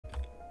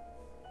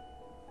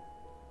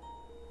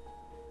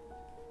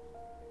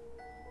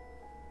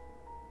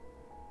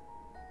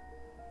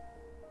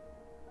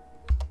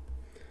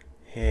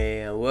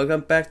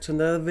welcome back to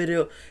another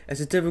video. As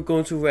today we're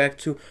going to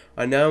react to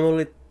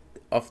Anomaly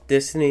of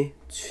Destiny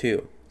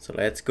 2. So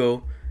let's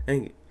go.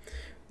 And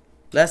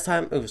last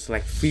time, it was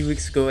like 3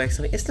 weeks ago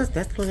actually. It's not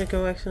that long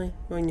ago actually,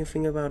 when you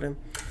think about it.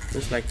 It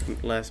was like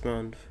last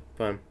month,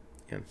 but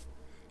yeah.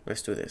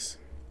 Let's do this.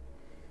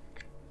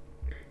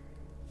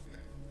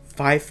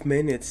 5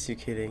 minutes, you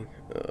kidding?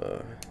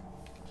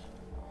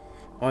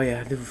 Oh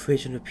yeah, the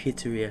refresh on the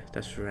pizzeria,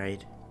 that's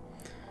right.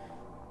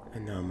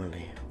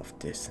 Anomaly of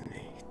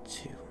Destiny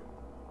 2.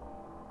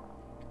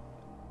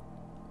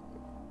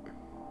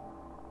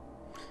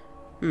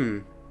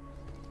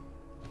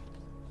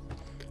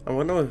 I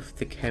wonder if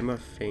the camera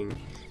thing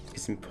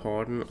is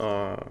important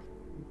or,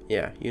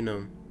 yeah, you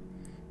know,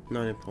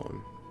 not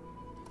important.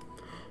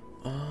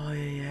 Oh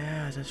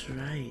yeah, that's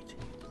right.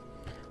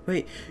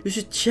 Wait, you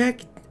should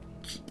check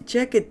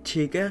it,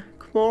 chica.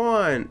 Come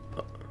on.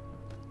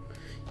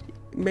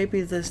 Maybe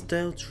there's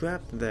still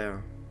trapped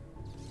there.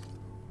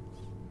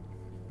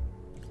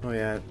 Oh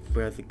yeah,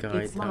 where the guy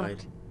it's died.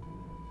 Locked.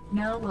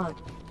 Now what?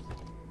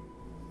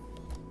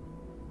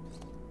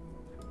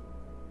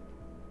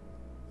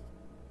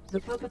 The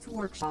puppet's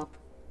workshop.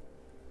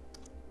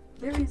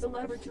 There is a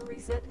lever to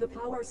reset the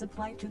power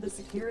supply to the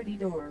security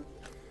door.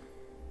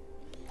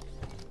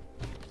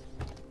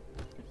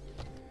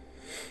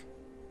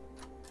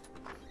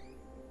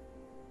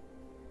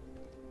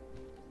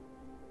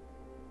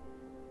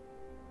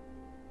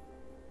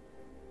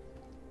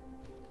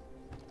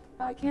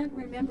 I can't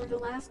remember the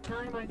last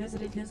time I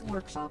visited his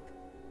workshop.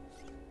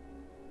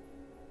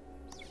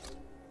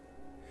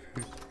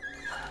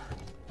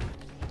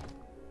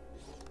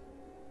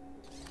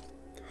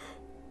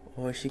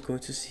 Oh, is she going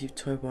to see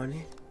Toy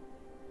Bonnie?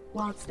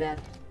 What's that?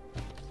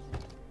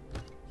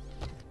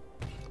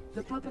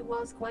 The puppet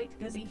was quite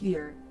busy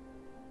here.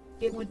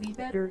 It would be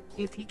better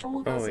if he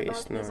told us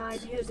about his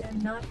ideas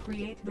and not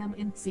create them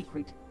in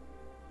secret.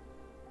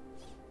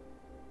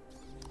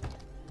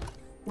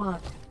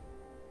 What?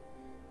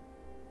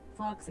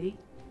 Foxy?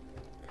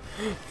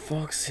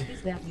 Foxy.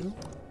 Is that you?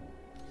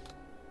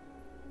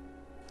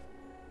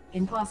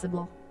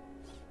 Impossible.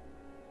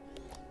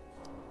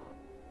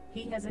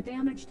 He has a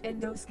damaged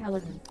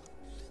endoskeleton.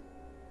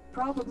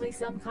 Probably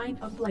some kind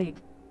of blade.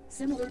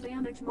 Similar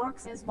damage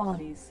marks as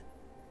Bonnie's.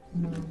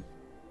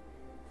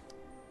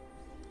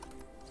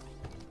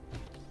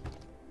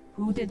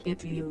 Who did it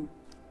to you?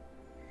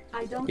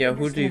 I don't understand.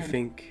 Who do you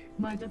think?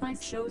 My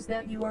device shows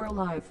that you are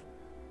alive.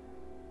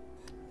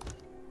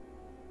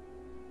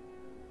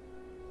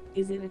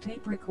 Is it a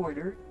tape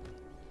recorder?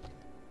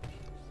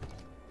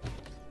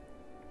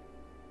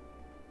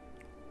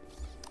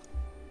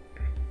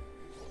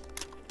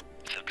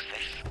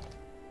 Success.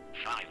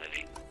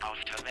 Finally,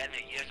 after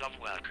many years of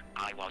work,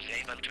 I was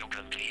able to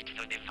complete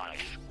the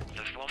device.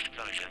 The fourth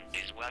version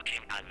is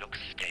working and looks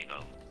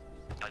stable.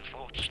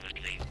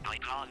 Unfortunately, I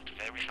can't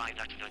verify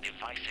that the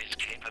device is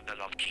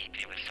capable of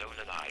keeping a soul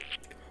alive.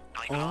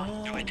 I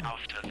can't do it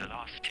after the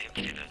last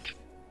incident.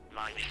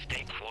 My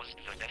mistake caused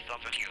the death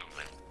of a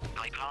human.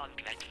 I can't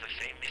let the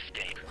same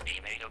mistake be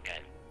made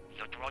again.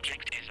 The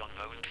project is on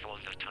hold for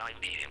the time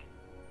being.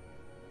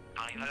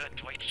 I heard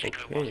Toy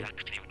Chica was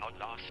active on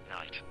last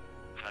night.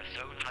 Her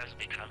soul has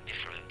become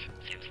different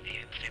since the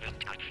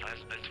incident at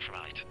Phasma's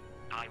Fright.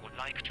 I would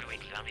like to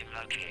examine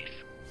her case.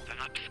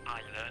 Perhaps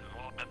I'll learn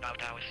more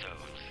about our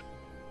souls.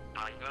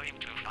 I'm going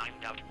to find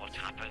out what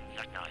happened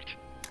that night.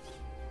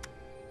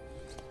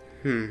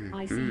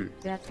 I see.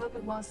 That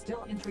puppet was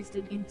still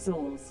interested in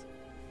souls.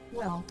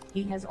 Well,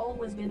 he has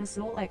always been a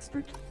soul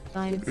expert.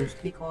 I insist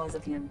because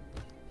of him.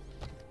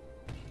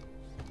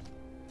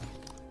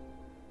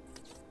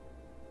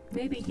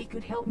 Maybe he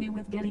could help me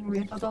with getting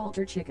rid of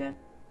Alter Chica.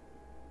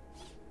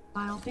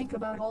 I'll think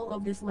about all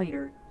of this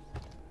later.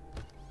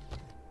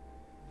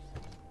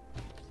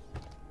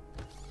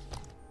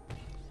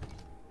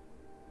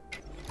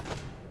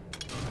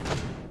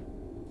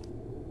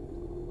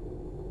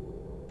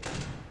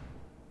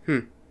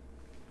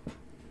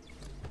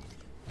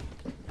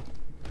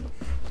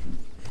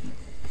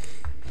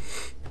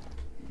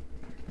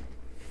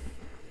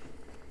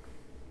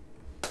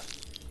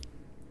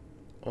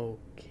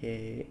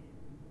 Okay.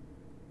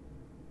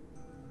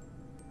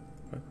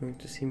 We're going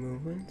to see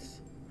movements.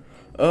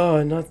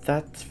 Oh, not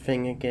that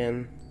thing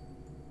again.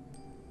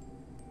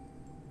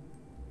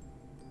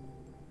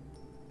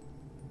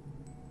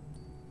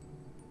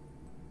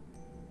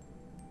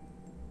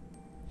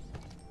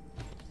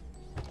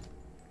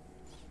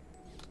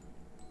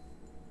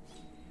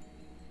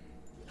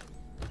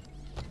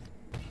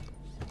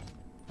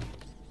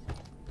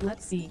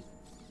 Let's see.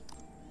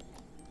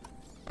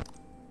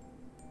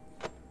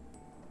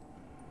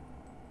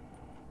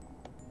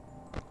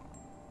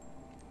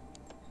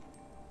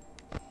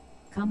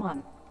 Come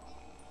on.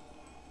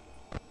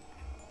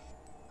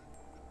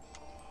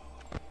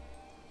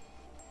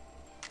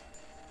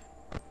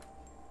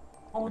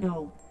 Oh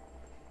no.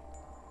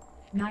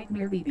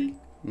 Nightmare baby.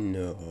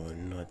 No,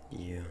 not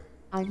you.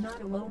 I'm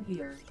not alone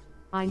here.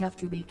 I have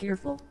to be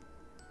careful.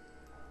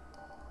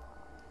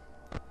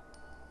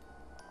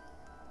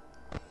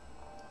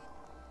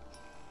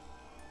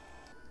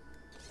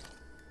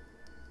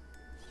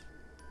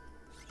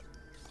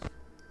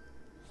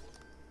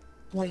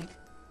 Wait.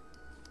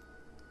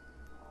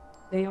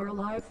 They are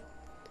alive?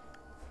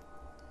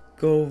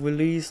 Go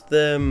release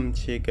them,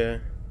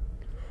 chica.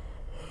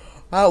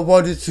 I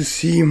wanted to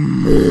see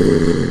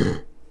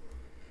more.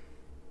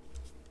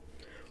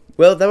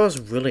 Well, that was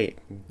really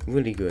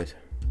good.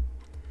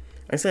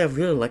 Actually, I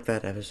really liked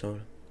that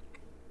episode.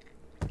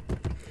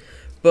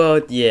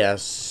 But yeah,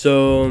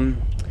 so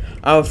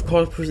I'll of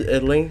course put a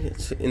link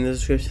in the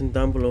description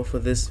down below for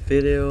this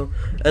video,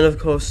 and of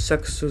course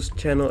Saxo's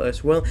channel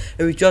as well.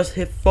 And we just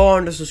hit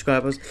 400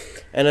 subscribers,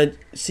 and I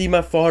see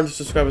my 400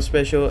 subscriber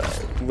special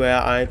where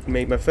I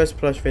made my first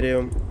plush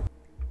video.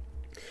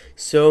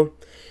 So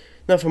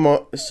not for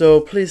more.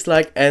 So please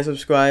like and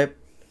subscribe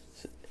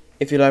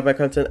if you like my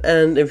content,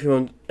 and if you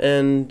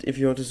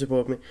want to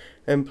support me,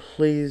 and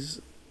please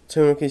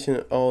turn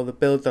notification or the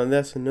bell down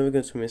there so you're never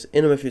going to miss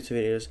any of my future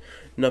videos.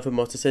 Not for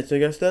more to say to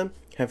you guys then.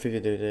 Have a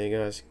good day,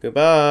 guys.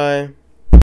 Goodbye.